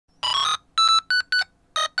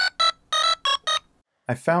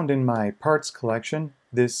I found in my parts collection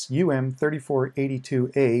this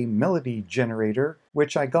UM3482A melody generator,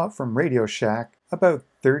 which I got from Radio Shack about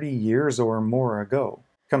 30 years or more ago.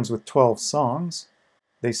 Comes with 12 songs.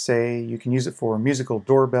 They say you can use it for musical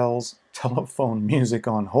doorbells, telephone music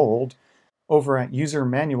on hold. Over at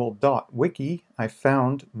usermanual.wiki, I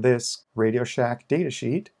found this Radio Shack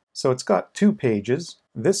datasheet. So it's got 2 pages.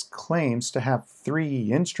 This claims to have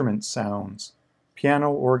 3 instrument sounds: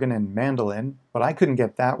 piano, organ, and mandolin, but I couldn't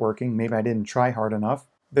get that working. Maybe I didn't try hard enough.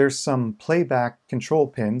 There's some playback control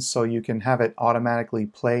pins so you can have it automatically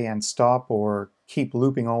play and stop or keep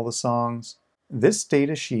looping all the songs. This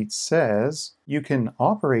datasheet says you can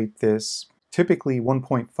operate this typically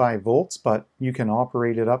 1.5 volts, but you can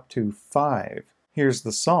operate it up to 5. Here's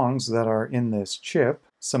the songs that are in this chip.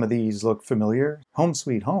 Some of these look familiar. Home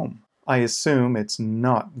Sweet Home. I assume it's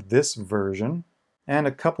not this version. And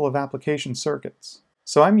a couple of application circuits.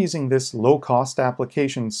 So I'm using this low-cost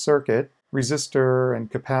application circuit, resistor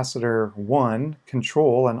and capacitor 1,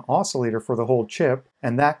 control an oscillator for the whole chip,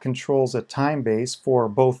 and that controls a time base for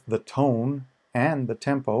both the tone and the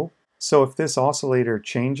tempo. So if this oscillator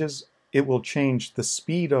changes, it will change the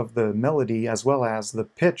speed of the melody as well as the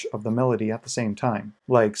pitch of the melody at the same time,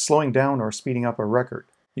 like slowing down or speeding up a record.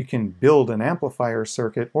 You can build an amplifier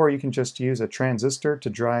circuit, or you can just use a transistor to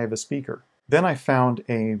drive a speaker. Then I found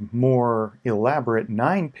a more elaborate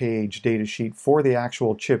 9-page datasheet for the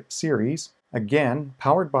actual chip series, again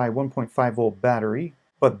powered by 1.5 volt battery,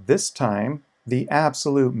 but this time the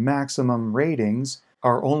absolute maximum ratings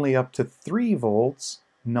are only up to 3 volts,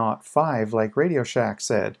 not 5 like Radio Shack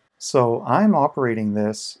said. So I'm operating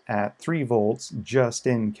this at 3 volts just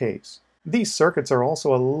in case. These circuits are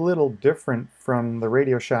also a little different from the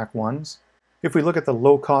Radio Shack ones. If we look at the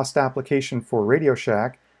low-cost application for Radio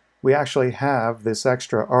Shack, we actually have this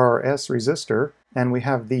extra RS resistor, and we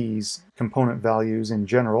have these component values in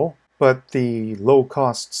general, but the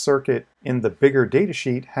low-cost circuit in the bigger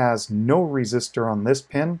datasheet has no resistor on this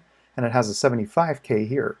pin, and it has a 75K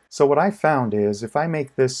here. So what I found is if I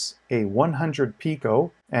make this a 100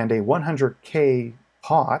 pico and a 100K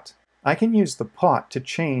pot, I can use the pot to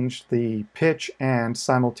change the pitch and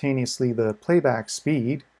simultaneously the playback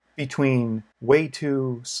speed between way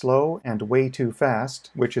too slow and way too fast,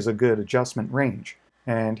 which is a good adjustment range.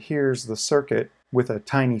 And here's the circuit with a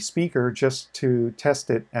tiny speaker just to test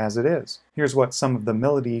it as it is. Here's what some of the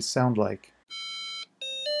melodies sound like.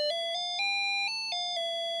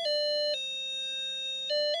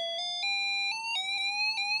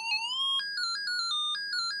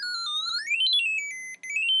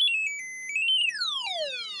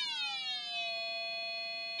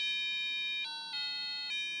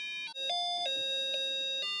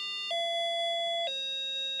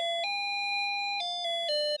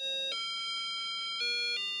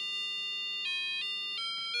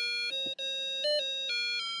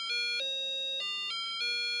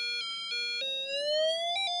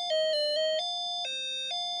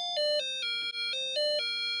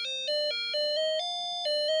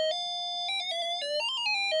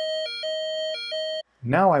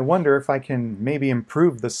 Now I wonder if I can maybe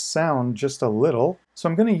improve the sound just a little. So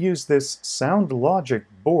I'm going to use this Sound Logic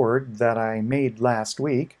board that I made last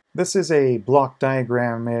week. This is a block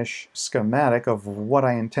diagram-ish schematic of what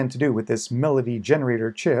I intend to do with this melody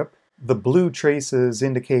generator chip. The blue traces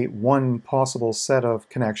indicate one possible set of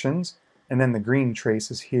connections, and then the green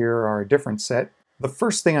traces here are a different set. The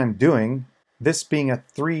first thing I'm doing, this being a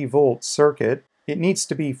 3 volt circuit, it needs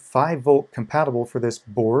to be 5 volt compatible for this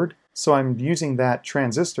board. So I'm using that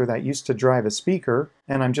transistor that used to drive a speaker,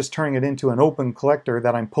 and I'm just turning it into an open collector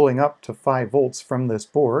that I'm pulling up to 5 volts from this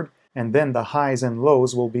board, and then the highs and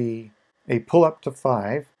lows will be a pull up to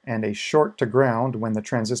 5 and a short to ground when the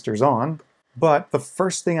transistor's on. But the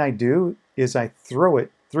first thing I do is I throw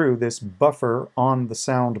it through this buffer on the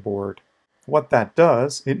soundboard. What that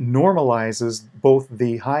does, it normalizes both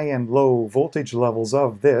the high and low voltage levels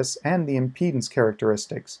of this and the impedance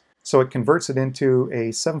characteristics. So it converts it into a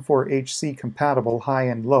 74HC compatible high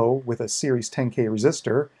and low with a series 10K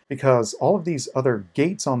resistor, because all of these other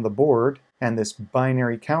gates on the board and this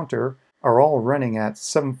binary counter are all running at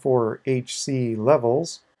 74HC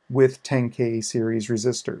levels with 10K series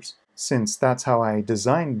resistors, since that's how I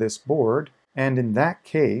designed this board. And in that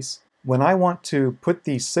case, when I want to put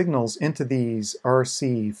these signals into these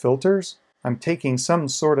RC filters, I'm taking some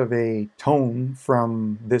sort of a tone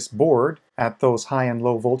from this board at those high and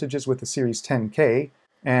low voltages with the series 10K,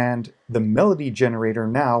 and the melody generator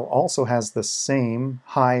now also has the same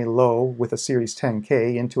high-low with a series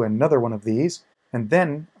 10K into another one of these, and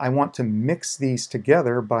then I want to mix these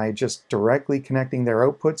together by just directly connecting their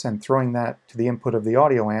outputs and throwing that to the input of the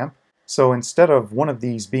audio amp. So instead of one of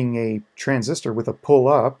these being a transistor with a pull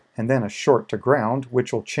up and then a short to ground,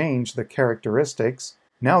 which will change the characteristics,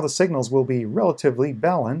 now the signals will be relatively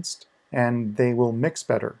balanced and they will mix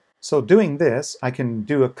better. So doing this, I can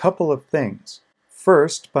do a couple of things.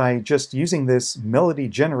 First, by just using this melody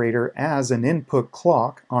generator as an input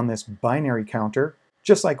clock on this binary counter,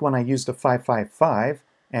 just like when I used a 555,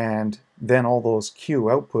 and then all those Q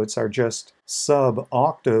outputs are just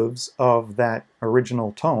sub-octaves of that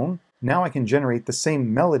original tone, now I can generate the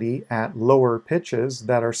same melody at lower pitches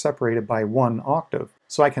that are separated by 1 octave.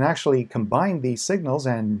 So I can actually combine these signals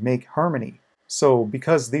and make harmony. So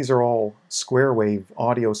because these are all square wave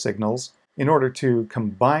audio signals, in order to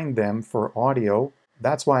combine them for audio,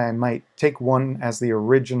 that's why I might take one as the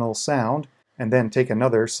original sound and then take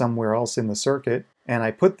another somewhere else in the circuit, and I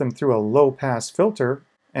put them through a low-pass filter,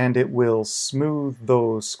 and it will smooth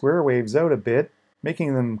those square waves out a bit,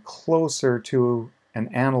 making them closer to an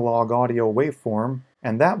analog audio waveform,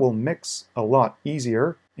 and that will mix a lot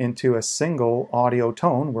easier into a single audio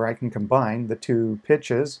tone where I can combine the two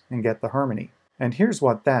pitches and get the harmony. And here's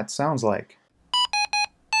what that sounds like.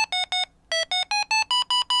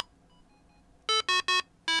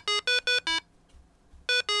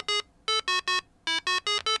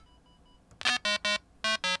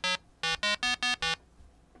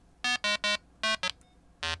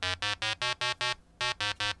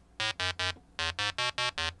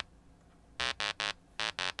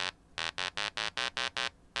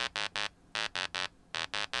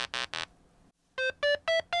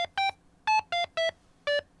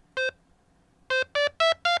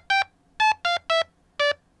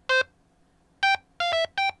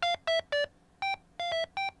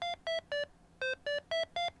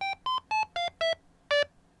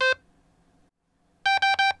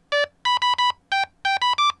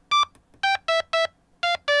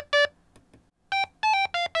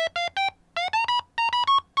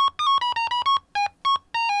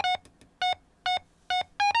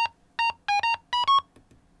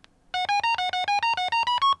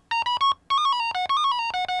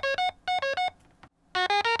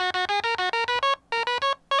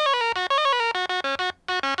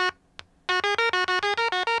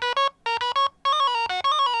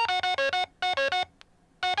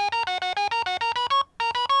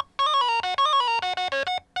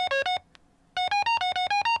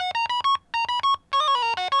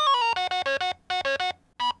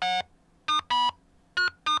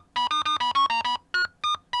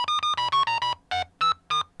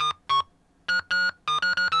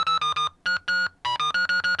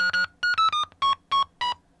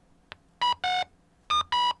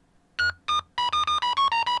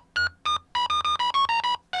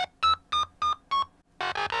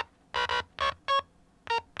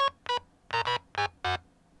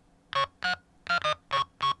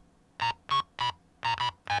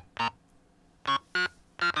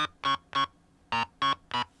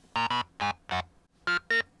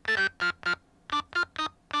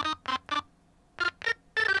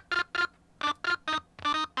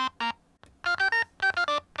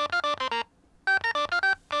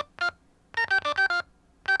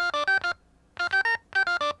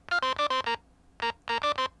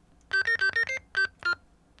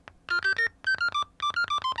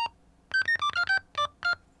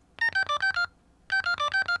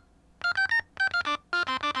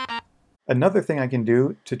 Another thing I can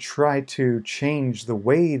do to try to change the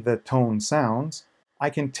way the tone sounds, I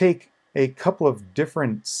can take a couple of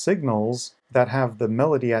different signals that have the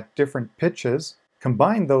melody at different pitches,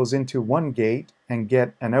 combine those into one gate and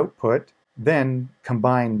get an output, then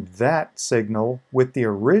combine that signal with the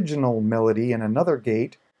original melody in another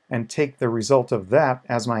gate and take the result of that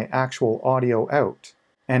as my actual audio out.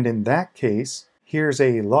 And in that case, here's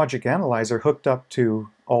a logic analyzer hooked up to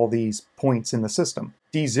all these points in the system.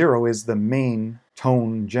 D0 is the main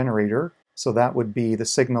tone generator, so that would be the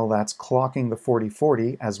signal that's clocking the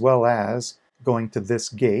 4040 as well as going to this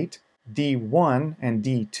gate. D1 and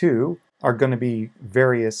D2 are going to be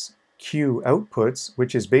various Q outputs,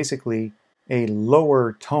 which is basically a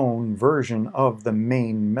lower tone version of the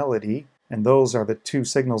main melody, and those are the two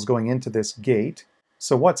signals going into this gate.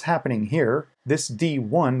 So what's happening here? This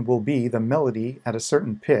D1 will be the melody at a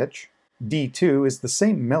certain pitch. D2 is the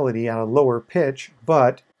same melody at a lower pitch,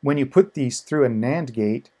 but when you put these through a NAND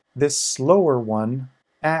gate, this slower one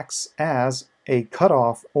acts as a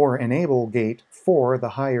cutoff or enable gate for the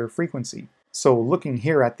higher frequency. So looking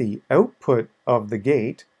here at the output of the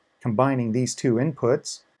gate, combining these two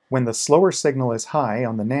inputs, when the slower signal is high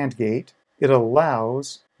on the NAND gate, it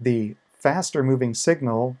allows the faster moving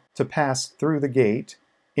signal to pass through the gate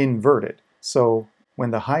inverted. So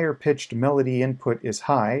when the higher pitched melody input is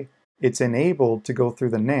high, it's enabled to go through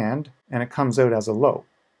the NAND and it comes out as a low.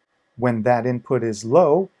 When that input is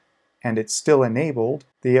low and it's still enabled,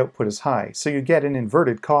 the output is high. So you get an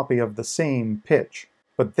inverted copy of the same pitch.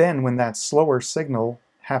 But then when that slower signal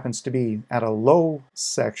happens to be at a low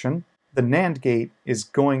section, the NAND gate is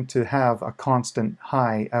going to have a constant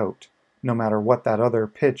high out, no matter what that other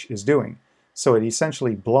pitch is doing. So it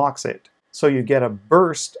essentially blocks it. So you get a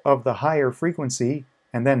burst of the higher frequency,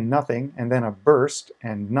 and then nothing, and then a burst,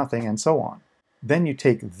 and nothing, and so on. Then you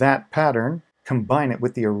take that pattern, combine it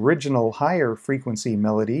with the original higher frequency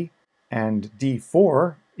melody, and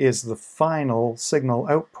D4 is the final signal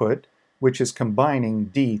output, which is combining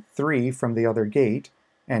D3 from the other gate,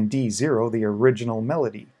 and D0, the original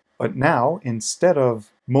melody. But now, instead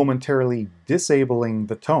of momentarily disabling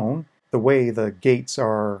the tone, the way the gates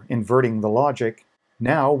are inverting the logic,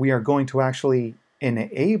 now we are going to actually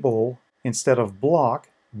enable, instead of block,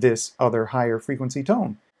 this other higher frequency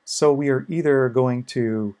tone. So we are either going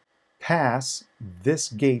to pass this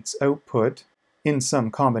gate's output in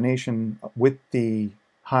some combination with the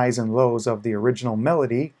highs and lows of the original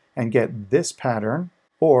melody and get this pattern,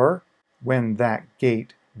 or when that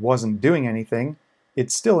gate wasn't doing anything,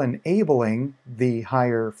 it's still enabling the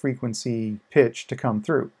higher frequency pitch to come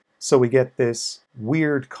through. So we get this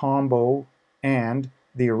weird combo and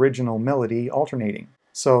the original melody alternating.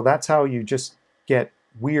 So that's how you just get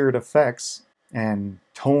weird effects and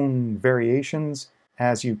tone variations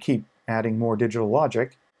as you keep adding more digital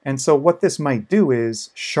logic. And so what this might do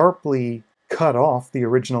is sharply cut off the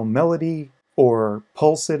original melody or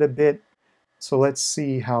pulse it a bit. So let's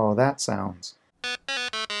see how that sounds.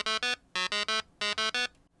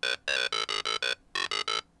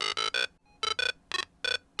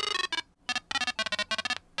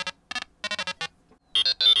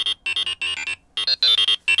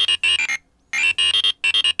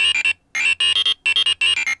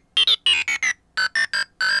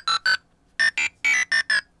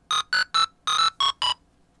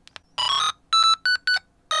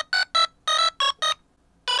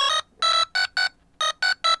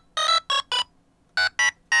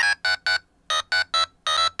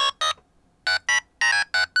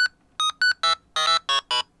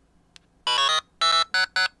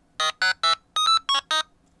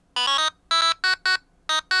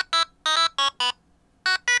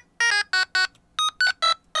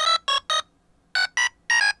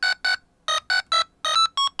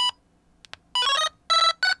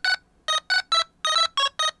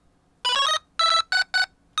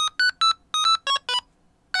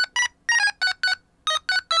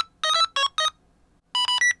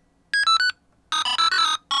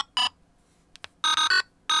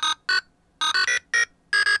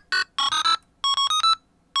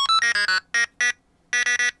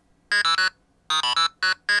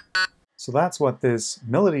 So that's what this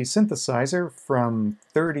melody synthesizer from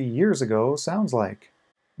 30 years ago sounds like.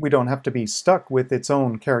 We don't have to be stuck with its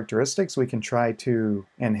own characteristics. We can try to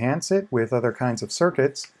enhance it with other kinds of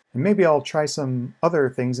circuits, and maybe I'll try some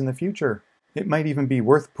other things in the future. It might even be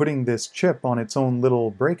worth putting this chip on its own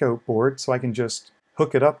little breakout board so I can just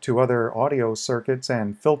hook it up to other audio circuits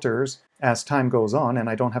and filters as time goes on, and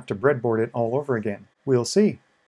I don't have to breadboard it all over again. We'll see.